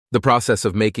The process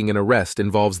of making an arrest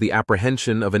involves the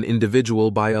apprehension of an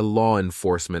individual by a law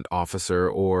enforcement officer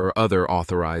or other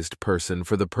authorized person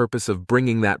for the purpose of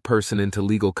bringing that person into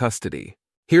legal custody.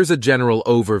 Here's a general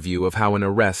overview of how an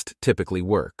arrest typically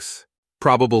works.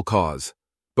 Probable cause.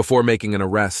 Before making an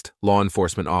arrest, law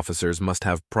enforcement officers must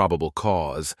have probable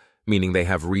cause, meaning they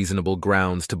have reasonable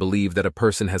grounds to believe that a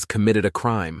person has committed a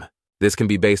crime. This can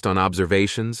be based on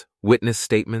observations, witness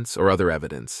statements, or other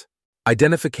evidence.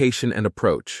 Identification and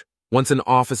approach. Once an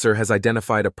officer has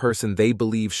identified a person they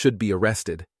believe should be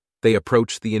arrested, they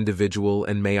approach the individual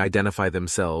and may identify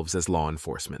themselves as law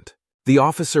enforcement. The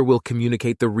officer will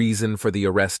communicate the reason for the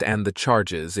arrest and the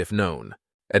charges, if known.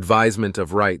 Advisement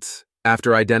of Rights.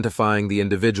 After identifying the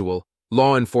individual,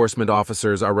 law enforcement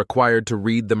officers are required to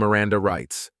read the Miranda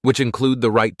rights, which include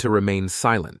the right to remain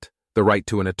silent, the right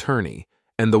to an attorney,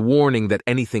 and the warning that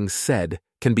anything said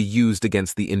can be used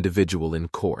against the individual in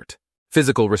court.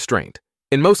 Physical restraint.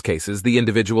 In most cases, the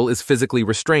individual is physically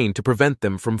restrained to prevent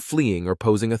them from fleeing or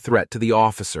posing a threat to the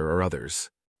officer or others.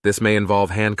 This may involve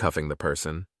handcuffing the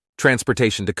person.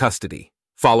 Transportation to custody.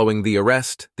 Following the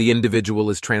arrest, the individual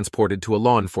is transported to a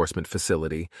law enforcement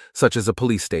facility, such as a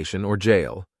police station or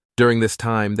jail. During this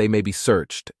time, they may be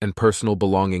searched, and personal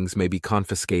belongings may be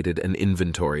confiscated and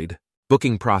inventoried.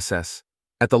 Booking process.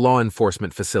 At the law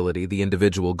enforcement facility, the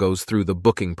individual goes through the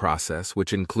booking process,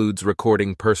 which includes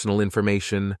recording personal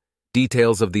information,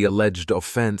 details of the alleged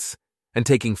offense, and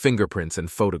taking fingerprints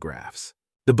and photographs.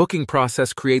 The booking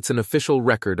process creates an official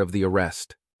record of the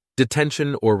arrest.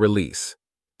 Detention or release.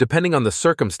 Depending on the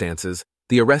circumstances,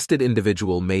 the arrested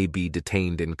individual may be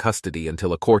detained in custody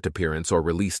until a court appearance or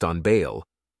released on bail,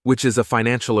 which is a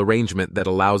financial arrangement that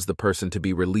allows the person to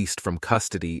be released from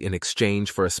custody in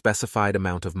exchange for a specified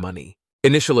amount of money.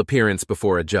 Initial appearance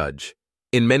before a judge.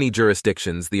 In many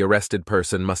jurisdictions, the arrested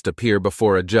person must appear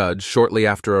before a judge shortly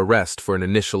after arrest for an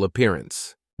initial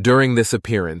appearance. During this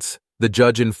appearance, the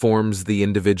judge informs the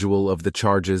individual of the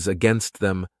charges against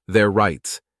them, their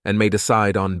rights, and may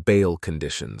decide on bail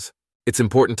conditions. It's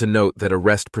important to note that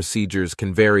arrest procedures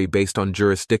can vary based on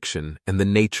jurisdiction and the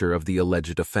nature of the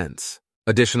alleged offense.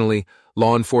 Additionally,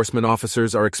 law enforcement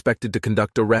officers are expected to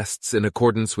conduct arrests in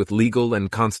accordance with legal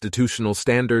and constitutional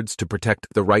standards to protect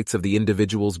the rights of the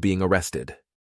individuals being arrested.